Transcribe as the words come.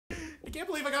can't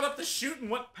believe I got up the chute and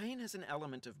what? Pain has an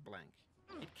element of blank.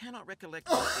 It cannot recollect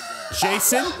it again.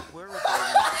 Jason?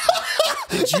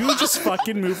 Did you just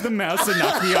fucking move the mouse and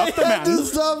knock me off the mountain? To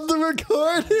stop the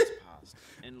recording.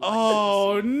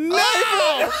 Oh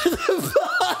no!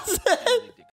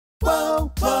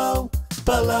 Whoa, whoa,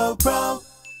 below pro.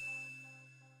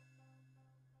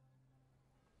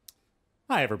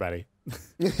 Hi, everybody.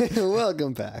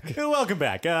 Welcome back. Welcome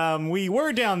back. We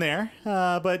were down there,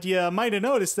 but you might have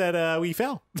noticed that we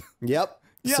fell. Yep.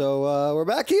 Yep. So we're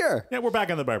back here. Yeah, we're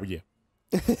back on the barbecue.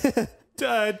 Took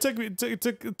a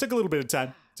little bit of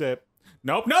time to.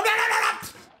 Nope. No.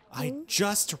 I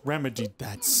just remedied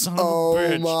that son of a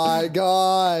bitch. Oh my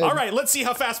god. All right, let's see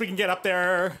how fast we can get up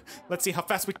there. Let's see how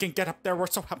fast we can get up there. We're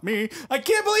so happy. I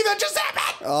can't believe that just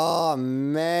happened. Oh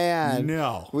man.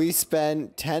 No. We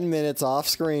spent 10 minutes off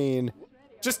screen.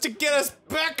 Just to get us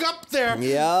back up there.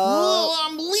 Yeah. Oh,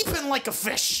 I'm leaping like a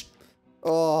fish.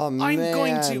 Oh man. I'm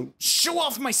going to show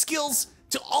off my skills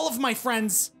to all of my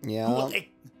friends. Yeah.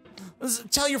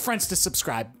 Tell your friends to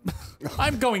subscribe.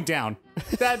 I'm going down.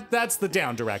 That's the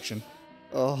down direction.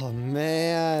 Oh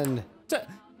man.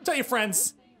 Tell your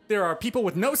friends there are people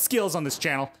with no skills on this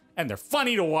channel, and they're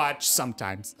funny to watch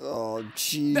sometimes. Oh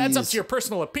jeez. That's up to your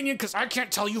personal opinion, because I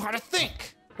can't tell you how to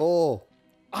think. Oh.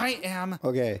 I am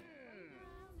Okay.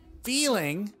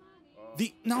 feeling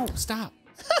the... No, stop.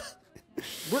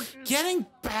 We're getting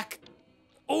back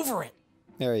over it.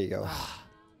 There you go.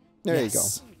 There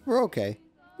Yes. you go. We're okay.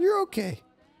 You're okay.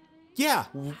 Yeah,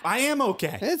 I am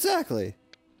okay. Exactly.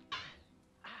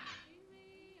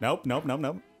 Nope.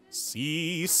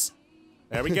 Cease.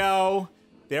 There we go.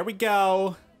 There we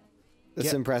go.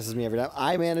 This impresses me every time.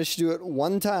 I managed to do it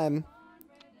one time,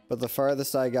 but the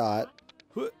farthest I got...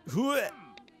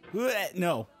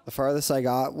 No. The farthest I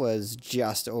got was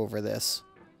just over this.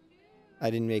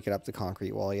 I didn't make it up the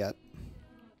concrete wall yet.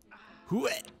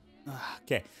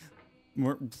 Okay.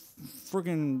 We're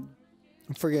friggin'...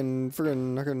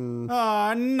 Friggin'.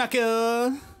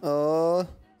 Knuckle.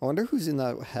 I wonder who's in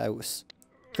that house.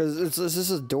 Because it's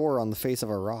just a door on the face of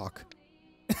a rock.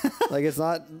 Like, it's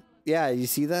not... Yeah, you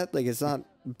see that? Like, it's not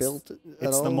built at all.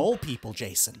 It's the mole people,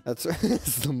 Jason. That's right.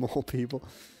 It's the mole people.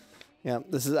 Yeah,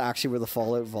 this is actually where the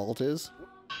Fallout Vault is.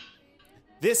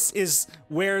 This is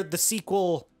where the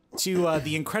sequel to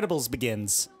The Incredibles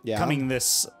begins. Yeah. Coming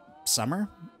this summer.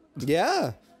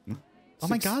 Yeah. Oh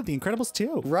my god, The Incredibles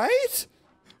 2. Right?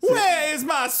 Where's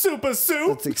my super suit?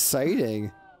 That's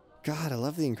exciting. God, I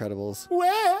love The Incredibles.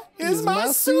 Where is Is my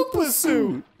my super super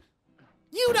suit?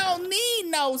 You don't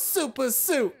need no super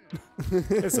suit.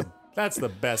 That's the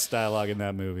best dialogue in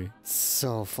that movie.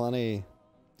 So funny.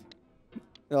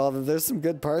 Oh, there's some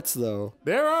good parts, though.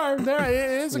 It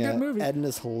is a Yeah, good movie.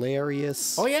 Edna's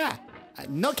hilarious. Oh yeah,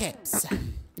 no caps.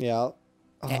 Yeah.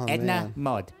 Oh, Edna, man.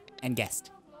 Maud, and Guest.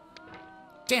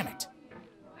 Damn it.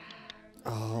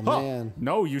 Oh, Oh, man.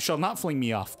 no, you shall not fling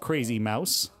me off, crazy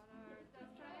mouse.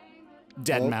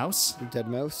 Dead Oh. mouse. Dead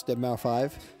Mouse? Dead Mouse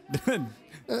 5? I Dead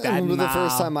remember the first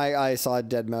Mouse. time I saw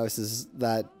Dead Mouse is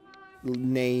that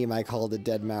name I called it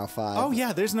Dead Mouse 5. Oh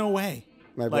yeah, there's no way.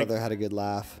 My brother had a good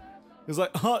laugh. He was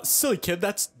like, "Huh, silly kid,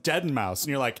 that's Dead Mouse,"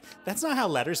 and you're like, "That's not how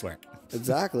letters work."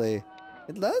 Exactly.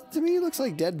 That to me looks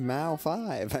like Dead Mouse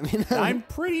 5. I mean, I'm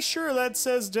pretty sure that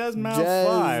says Dead Mouse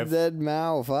 5. Dead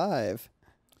Mouse 5.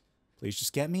 Please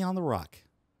just get me on the rock.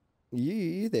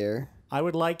 You there? I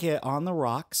would like it on the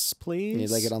rocks, please.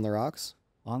 You'd like it on the rocks?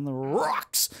 On the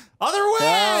rocks. Other way.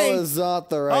 That was not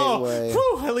the right way.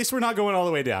 Whew, at least we're not going all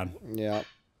the way down. Yeah.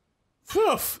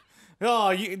 Whew.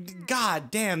 Oh, god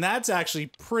damn, that's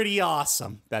actually pretty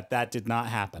awesome that did not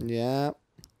happen. Yeah.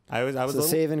 I was a It's a little...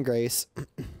 saving grace.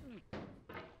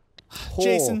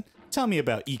 Jason, tell me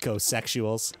about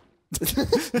ecosexuals.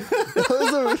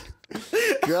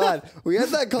 God, we had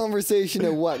that conversation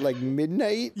at what, like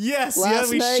midnight? Yes, Last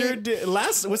yeah, we night? sure did.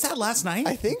 Was that last night?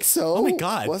 I think so. Oh my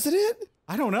God. Wasn't it?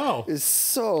 I don't know. It's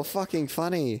so fucking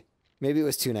funny. Maybe it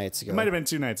was 2 nights ago. It might have been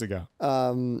 2 nights ago.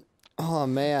 Oh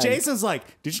man. Jason's like,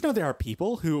 did you know there are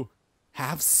people who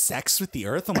have sex with the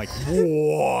earth? I'm like,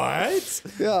 what?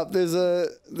 Yeah, there's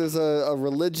a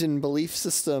religion belief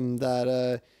system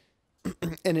that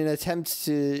in an attempt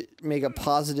to make a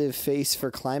positive face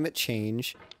for climate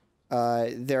change,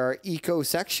 there are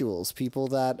ecosexuals, people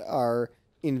that are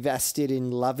invested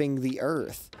in loving the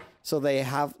earth. So they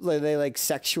like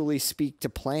sexually speak to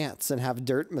plants and have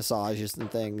dirt massages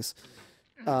and things.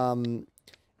 And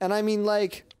I mean,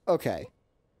 like, okay,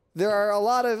 there are a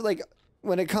lot of, like,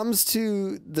 when it comes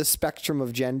to the spectrum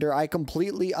of gender, I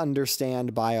completely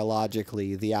understand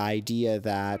biologically the idea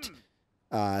that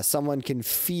someone can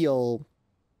feel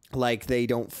like they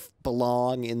don't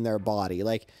belong in their body.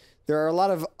 Like there are a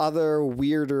lot of other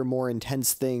weirder, more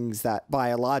intense things that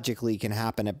biologically can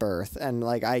happen at birth. And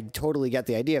like, I totally get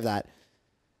the idea of that.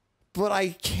 But I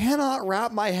cannot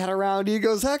wrap my head around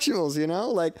ecosexuals, you know?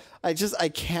 Like, I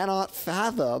cannot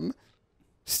fathom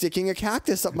sticking a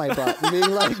cactus up my butt and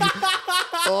being like,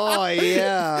 oh,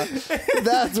 yeah,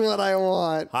 that's what I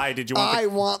want. Hi, did you want I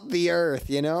want the earth,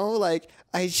 you know? Like,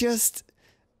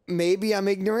 maybe I'm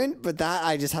ignorant, but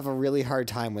I just have a really hard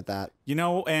time with that. You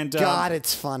know, and... God,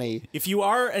 it's funny. If you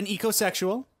are an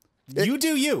ecosexual, you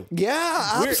do you.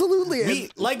 Yeah,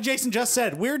 absolutely. Like Jason just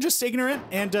said, we're just ignorant,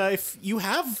 and if you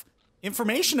have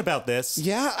information about this,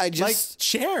 yeah, like,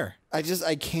 share. I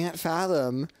can't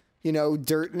fathom, you know,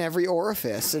 dirt in every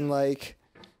orifice and like,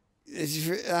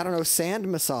 I don't know, sand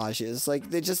massages.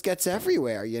 Like, it just gets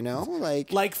everywhere, you know?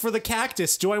 Like for the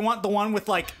cactus, do I want the one with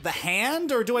like the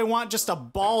hand, or do I want just a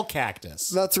ball cactus?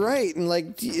 That's right. And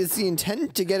like, is the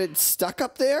intent to get it stuck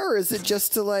up there, or is it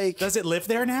just to like... Does it live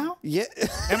there now? Yeah.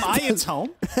 Am I its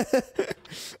home?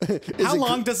 How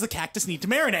long does the cactus need to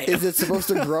marinate? Is it supposed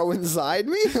to grow inside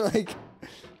me? Like,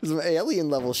 some alien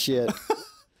level shit.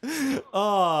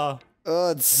 Oh,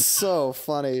 it's so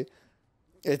funny.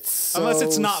 It's so... Unless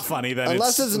it's not funny, then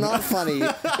Unless it's not funny,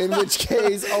 in which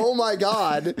case, oh my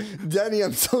God, Denny,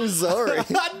 I'm so sorry.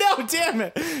 No, damn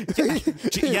it.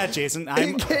 Yeah, Jason,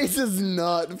 In case it's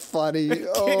not funny.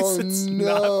 Oh, it's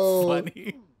no. not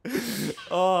funny.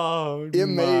 Oh, it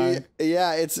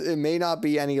may not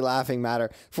be any laughing matter.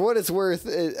 For what it's worth,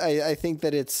 I think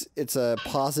that it's a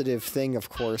positive thing, of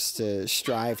course, to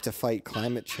strive to fight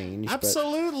climate change.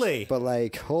 Absolutely. But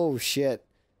like, oh shit.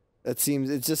 It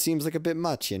just seems like a bit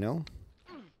much, you know?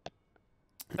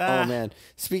 Oh, man.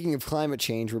 Speaking of climate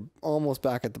change, we're almost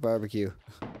back at the barbecue.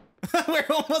 We're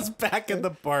almost back at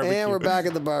the barbecue. And we're back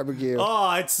at the barbecue.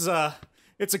 Oh, it's a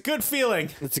good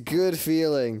feeling. It's a good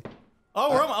feeling.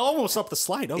 Oh, we're almost up the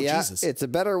slide. Oh, yeah, Jesus. It's a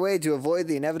better way to avoid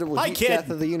the inevitable heat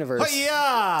death of the universe.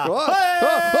 Hi-ya!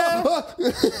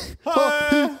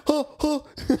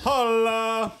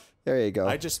 Holla! There you go.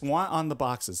 I just want on the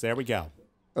boxes. There we go.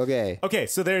 Okay. Okay,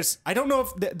 so I don't know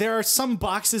if there are some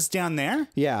boxes down there.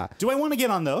 Yeah. Do I want to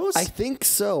get on those? I think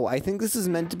so. I think this is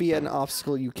meant to be an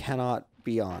obstacle you cannot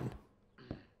be on.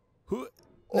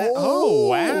 Oh,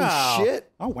 wow.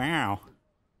 Shit. Oh, wow.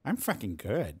 I'm fucking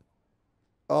good.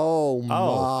 Oh,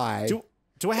 my.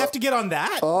 Do I have to get on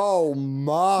that? Oh,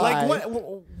 my. Like,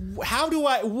 what? How do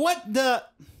I... What the...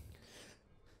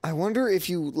 I wonder if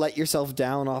you let yourself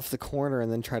down off the corner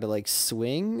and then try to, like,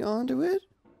 swing onto it?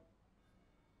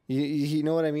 You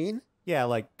know what I mean? Yeah,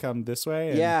 like come this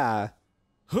way. And... Yeah.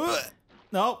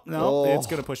 No, it's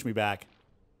gonna push me back.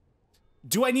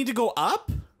 Do I need to go up?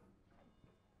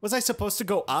 Was I supposed to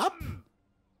go up?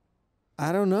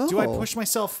 I don't know. Do I push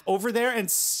myself over there and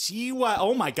see what?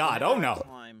 Oh my God! Oh no!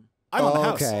 I'm on the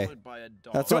house. Okay.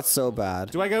 That's not so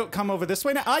bad. Do I come over this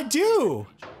way now? I do.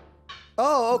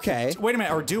 Oh, okay. Wait a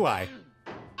minute, or do I?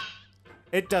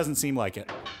 It doesn't seem like it.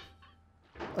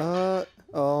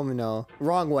 Oh, no.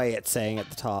 Wrong way, it's saying at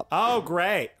the top. Oh,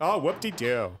 great. Oh,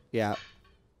 whoop-de-doo. Yeah.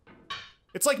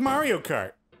 It's like Mario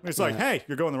Kart. It's like, hey,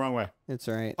 you're going the wrong way. It's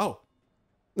right. Oh.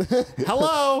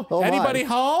 Hello? Oh, anybody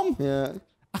home? Yeah.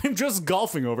 I'm just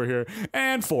golfing over here.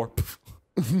 And 4.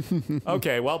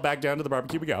 Okay, well, back down to the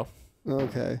barbecue we go.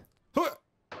 Okay.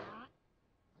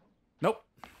 Nope.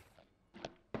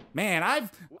 Man,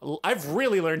 I've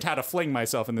really learned how to fling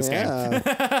myself in this game.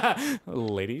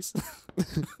 Ladies.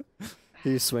 Are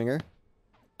you a swinger?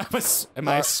 Am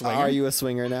I a swinger? Are you a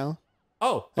swinger now?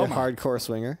 Oh, a hardcore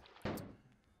swinger.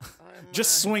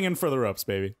 Just swinging for the ropes,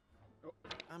 baby.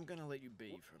 I'm gonna let you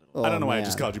be for a little. Oh, I don't know why I man.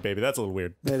 just called you baby. That's a little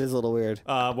weird. That is a little weird.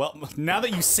 Well, now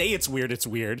that you say it's weird, it's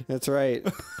weird. That's right.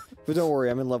 But don't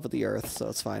worry, I'm in love with the earth, so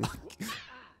it's fine.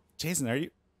 Jason, are you?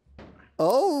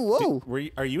 Oh, whoa.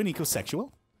 Are you an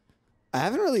ecosexual? I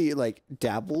haven't really like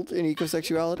dabbled in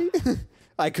ecosexuality.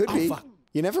 I could be. Fuck.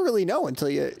 You never really know until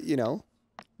you know,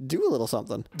 do a little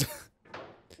something.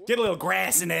 Get a little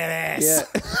grass in that ass. Yeah.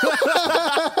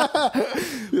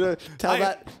 You know,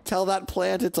 tell that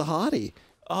plant it's a hottie.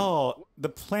 Oh, the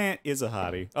plant is a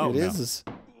hottie. Oh, it is.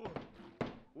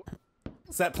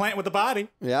 It's that plant with the body.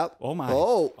 Yep. Oh my.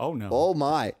 Oh no. Oh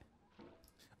my.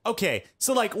 Okay,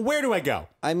 so like, where do I go?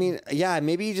 I mean, yeah,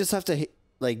 maybe you just have to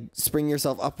like spring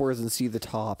yourself upwards and see the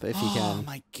top if you can. Oh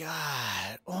my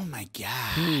God. Oh my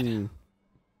God.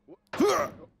 Okay.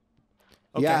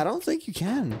 Yeah, I don't think you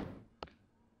can.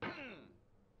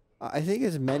 I think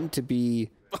it's meant to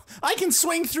be. I can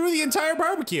swing through the entire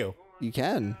barbecue. You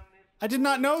can. I did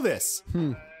not know this.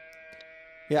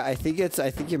 Yeah, I think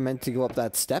you're meant to go up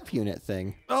that step unit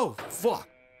thing. Oh, fuck.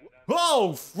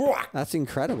 Oh, fuck. That's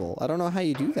incredible. I don't know how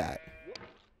you do that.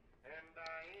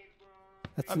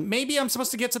 That's Maybe I'm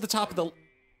supposed to get to the top of the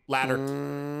ladder.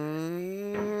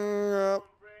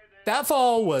 That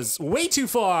fall was way too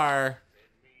far.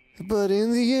 But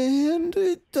in the end,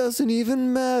 it doesn't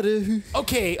even matter.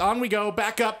 Okay, on we go.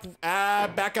 Back up.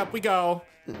 Back up we go.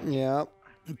 Yeah.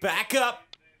 Back up.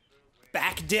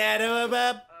 Back data.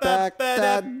 Back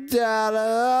that data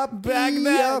up. Back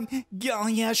that. Oh,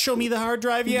 yeah, show me the hard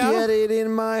drive, yeah. Get it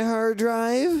in my hard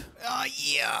drive. Oh,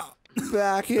 yeah.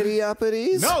 Backity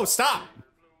uppities. No, stop.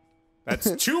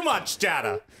 That's too much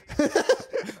data.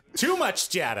 Too much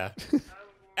data.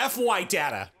 FY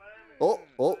data. Oh.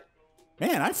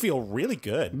 Man, I feel really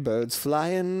good. Birds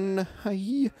flying high.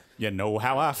 You know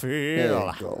how I There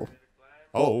feel. you go.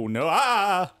 Oh,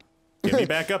 no. Get me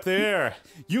back up there.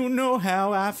 You know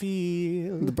how I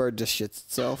feel. The bird just shits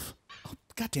itself.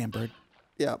 Goddamn bird.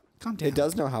 Yeah. Calm down. It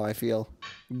does know how I feel.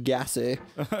 Gassy.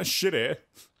 Shitty.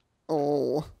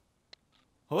 Oh.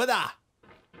 Hoda.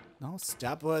 No,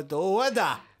 stop it.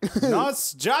 Hoda. No,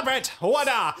 stop it.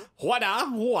 Hoda.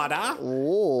 Hoda.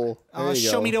 Oh. There you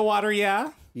Show go. me the water,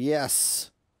 yeah?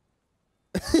 Yes.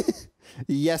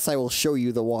 Yes, I will show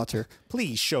you the water.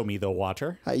 Please show me the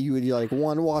water. You would like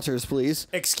 1 waters, please.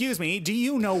 Excuse me, do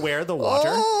you know where the water?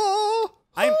 Oh,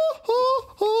 I'm-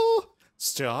 oh,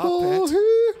 Stop oh,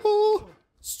 it. oh.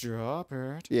 Stop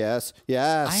it. Yes.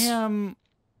 I am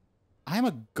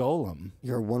a golem.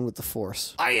 You're one with the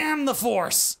force. I am the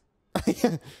force.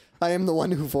 I am the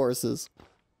one who forces.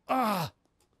 I'm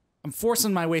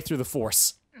forcing my way through the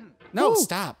force. No, Ooh.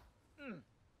 stop.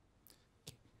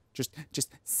 Just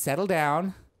settle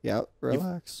down. Yep,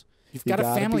 relax. You've got a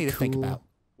gotta family be to think cool. about.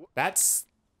 That's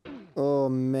Oh,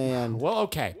 man. well,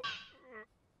 okay.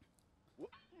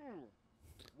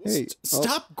 Hey,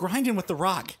 Stop grinding with the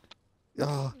rock.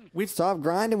 We've stopped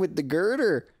grinding with the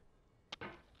girder.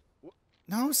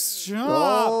 No, stop.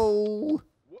 Oh.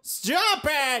 Stop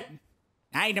it.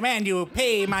 I demand you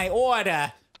pay my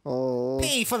order. Oh.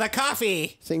 Pay for the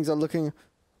coffee. Things are looking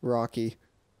rocky.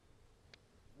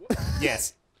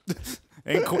 Yes.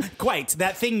 And quite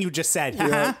that thing you just said.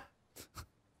 Yeah.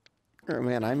 Oh,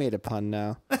 man, I made a pun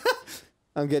now.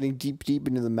 I'm getting deep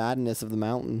into the madness of the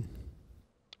mountain.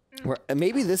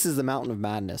 Maybe this is the Mountain of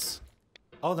Madness.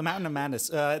 Oh, the Mountain of Madness.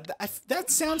 That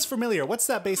sounds familiar. What's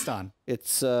that based on?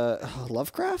 It's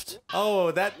Lovecraft?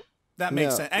 Oh, that makes No,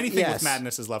 sense. Anything yes. with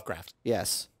madness is Lovecraft.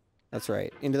 Yes. That's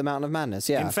right. Into the Mountain of Madness.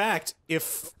 Yeah. In fact,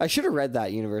 if I should have read that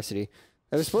at university.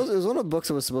 It was one of the books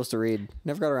I was supposed to read.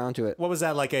 Never got around to it. what was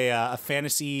that, like a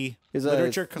fantasy It was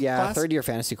literature yeah, class? 3rd year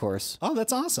fantasy course. Oh,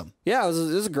 that's awesome. Yeah, it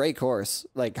was a great course.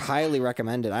 Like, highly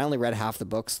recommended. I only read half the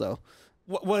books though.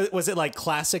 Was it like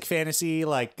classic fantasy,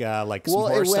 like some Well,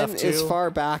 horror it stuff went too? as far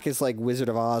back as like Wizard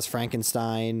of Oz,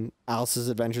 Frankenstein, Alice's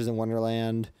Adventures in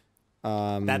Wonderland.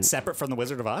 That's separate from the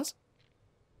Wizard of Oz.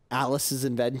 Alice's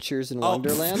Adventures in Oh,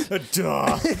 Wonderland.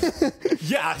 Duh.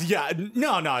 yeah.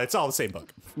 No, it's all the same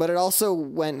book. But it also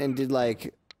went and did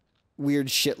like weird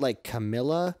shit like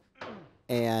Camilla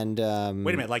and Wait a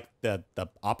minute, like the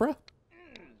opera?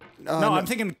 No, no. I'm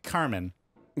thinking Carmen.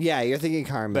 Yeah, you're thinking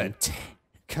Carmen. The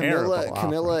terrible opera.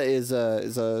 Camilla is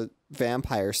a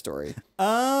vampire story.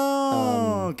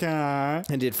 Oh, okay.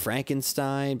 And did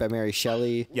Frankenstein by Mary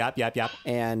Shelley. Yep.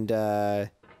 And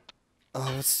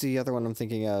what's the other one I'm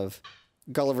thinking of?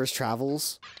 Gulliver's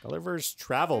Travels. Gulliver's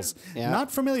Travels. Yeah.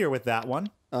 Not familiar with that one.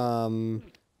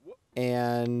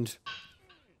 And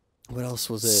what else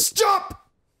was it? Stop!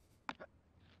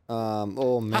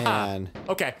 Oh man.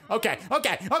 Okay.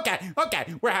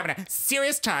 We're having a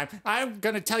serious time. I'm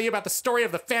gonna tell you about the story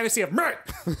of the fantasy of Mert.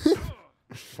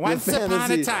 Once upon a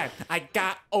fantasy. time, I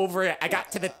got over it. I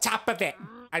got to the top of it.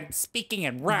 I'm speaking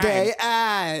in rhyme. They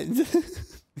end.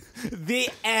 The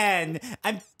end.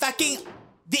 I'm fucking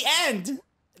the end.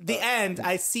 The end.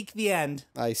 I seek the end.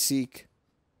 I seek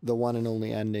the one and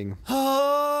only ending.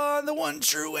 Oh, the one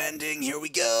true ending. Here we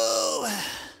go.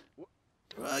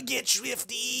 Get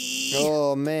swifty.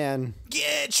 Oh man.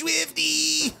 Get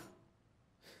swifty.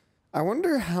 I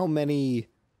wonder how many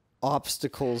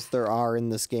obstacles there are in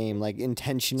this game, like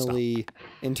intentionally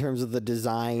in terms of the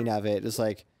design of it. It's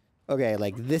like, okay,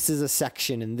 like this is a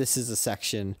section and this is a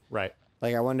section. Right.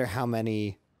 Like I wonder how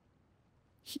many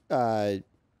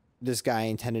this guy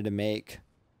intended to make.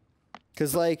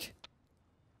 Cause like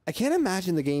I can't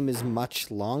imagine the game is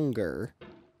much longer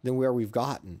than where we've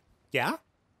gotten. Yeah?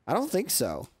 I don't think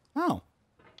so. Oh.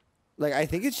 Like I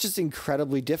think it's just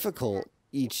incredibly difficult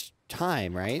each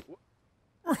time, right?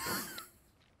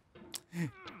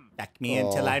 Fuck me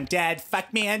until I'm dead.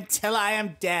 Fuck me until I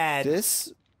am dead.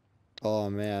 This, oh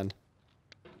man,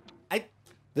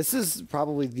 This is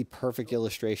probably the perfect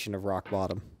illustration of rock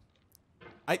bottom.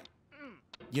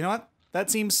 You know what? That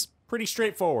seems pretty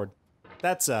straightforward.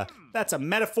 That's a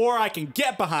metaphor I can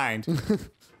get behind.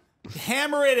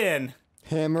 Hammer it in.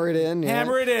 Hammer it in. Yeah.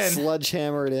 Hammer it in.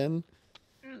 Sledgehammer it in.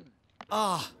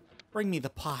 Ah, bring me the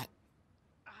pot.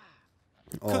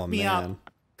 Oh, me man.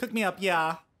 up. Cook me up,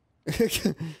 yeah.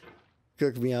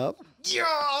 Cook me up.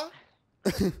 Yeah.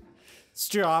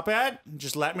 Stop it.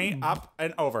 Just let me up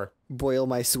and over. Boil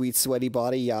my sweet, sweaty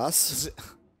body, yes.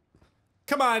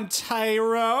 Come on,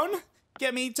 Tyrone.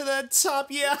 Get me to the top,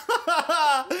 yeah.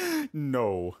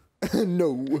 No.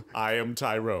 No. I am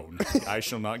Tyrone. I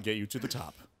shall not get you to the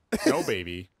top. No,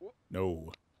 baby.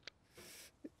 No.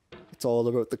 It's all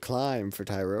about the climb for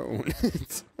Tyrone.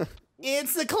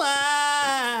 It's the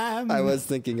climb. I was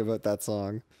thinking about that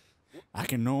song. I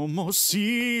can almost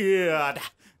see it.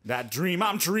 That dream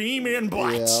I'm dreaming,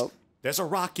 but Yep. there's a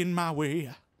rock in my way.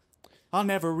 I'll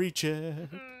never reach it.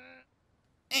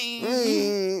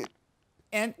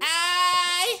 And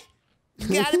I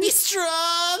gotta be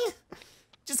strong.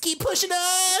 Just keep pushing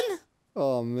on.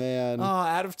 Oh, man. Oh,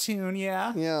 out of tune,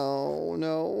 yeah. No,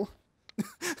 no.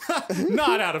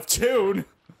 Not out of tune.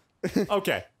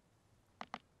 Okay.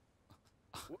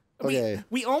 Okay.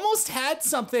 We almost had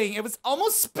something. It was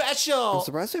almost special. I'm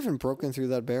surprised we haven't broken through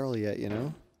that barrel yet, you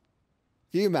know?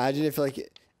 Can you imagine if,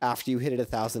 like, after you hit it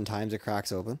 1,000 times, it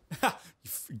cracks open?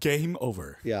 Game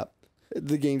over. Yeah.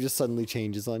 The game just suddenly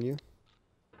changes on you.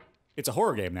 It's a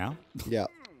horror game now. Yeah.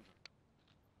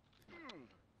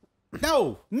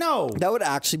 No, no. That would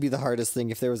actually be the hardest thing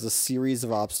if there was a series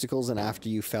of obstacles and after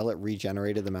you fell, it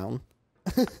regenerated the mountain.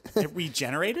 It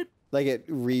regenerated? Like it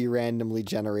randomly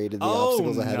generated the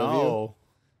obstacles ahead of you.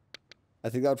 I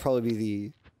think that would probably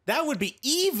be That would be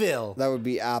evil. that would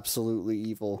be absolutely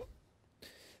evil.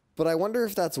 But I wonder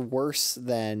if that's worse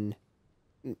than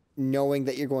knowing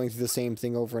that you're going through the same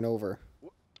thing over and over.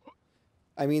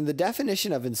 I mean, the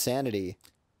definition of insanity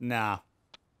Nah.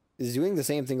 is doing the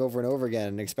same thing over and over again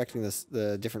and expecting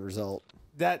the different result.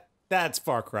 That's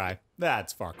Far Cry.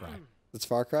 That's Far Cry. That's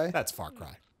Far Cry? That's Far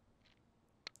Cry.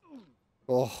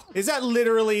 Oh. Is that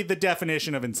literally the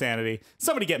definition of insanity?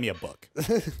 Somebody get me a book.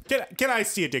 Can I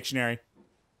see a dictionary?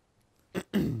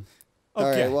 Okay. All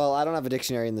right, well, I don't have a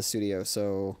dictionary in the studio,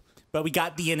 so But we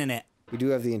got the internet. we do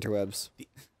have the interwebs.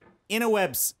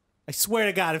 Interwebs. I swear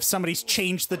to God, if somebody's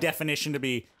changed the definition to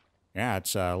be, yeah,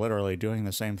 it's literally doing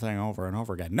the same thing over and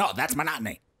over again. No, that's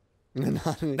monotony.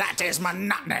 Monotony. That is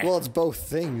monotony. Well, it's both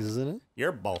things, isn't it?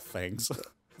 You're both things. Thank-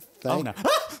 Oh, no.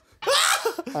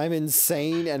 I'm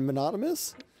insane and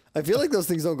monotonous? I feel like those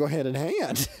things don't go hand in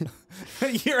hand.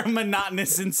 You're a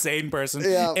monotonous, insane person.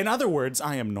 Yeah. In other words,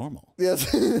 I am normal.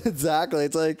 Yes, exactly.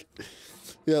 It's like,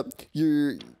 yep,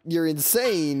 you're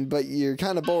insane, but you're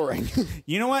kind of boring.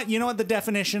 You know what? You know what the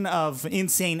definition of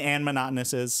insane and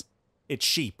monotonous is? It's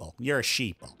sheeple. You're a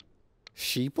sheeple.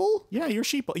 Sheeple? Yeah, you're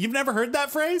sheeple. You've never heard that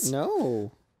phrase?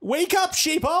 No. Wake up,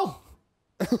 sheeple!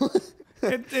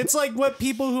 It's like what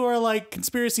people who are like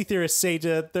conspiracy theorists say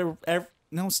to their...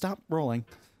 No, stop rolling.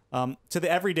 To the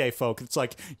everyday folk, it's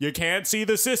like, you can't see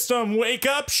the system. Wake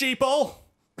up, sheeple!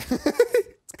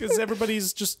 Because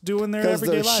everybody's just doing their 'Cause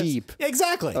everyday they're lives. sheep.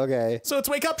 Exactly. Okay. So it's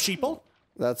wake up, sheeple.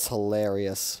 That's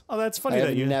hilarious. Oh, that's funny I that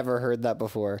have you... never heard that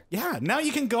before. Yeah, now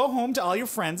you can go home to all your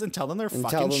friends and tell them they're And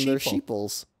fucking tell them they're sheeple.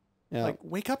 sheeples. Yeah. Like,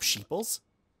 wake up, sheeples.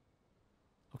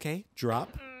 Okay,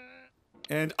 drop.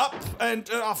 And up, and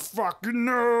oh, fucking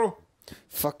no.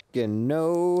 Fucking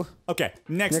no. Okay,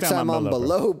 next Next time time on on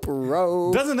Below. Below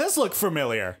Bro. Doesn't this look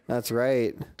familiar? That's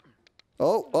right.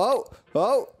 Oh.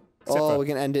 for- We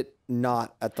can end it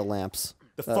not at the lamps.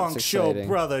 The That's Funk Show, exciting.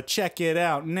 brother. Check it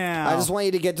out now. I just want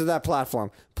you to get to that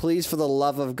platform. Please, for the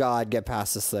love of God, get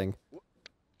past this thing.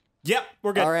 Yep,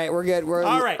 we're good. All right, we're good.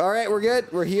 All right. We're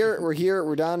good. We're here.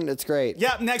 We're done. It's great.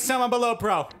 Yep, next time on Below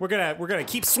Pro, we're gonna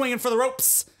keep swinging for the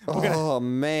ropes. We're gonna Oh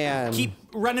man. keep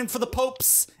running for the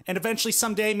popes, and eventually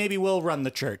someday maybe we'll run the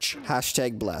church.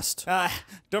 Hashtag blessed.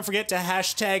 Don't forget to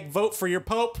hashtag vote for your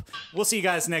pope. We'll see you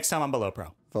guys next time on Below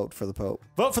Pro. Vote for the Pope.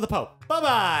 Vote for the pope. Bye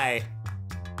bye.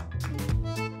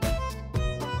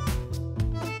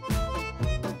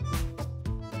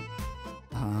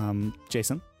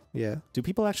 Jason, Yeah. do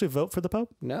people actually vote for the pope?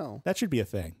 No. That should be a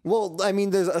thing. Well, I mean,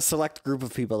 there's a select group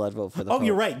of people that vote for the Pope. Oh,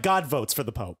 you're right. God votes for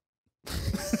the pope.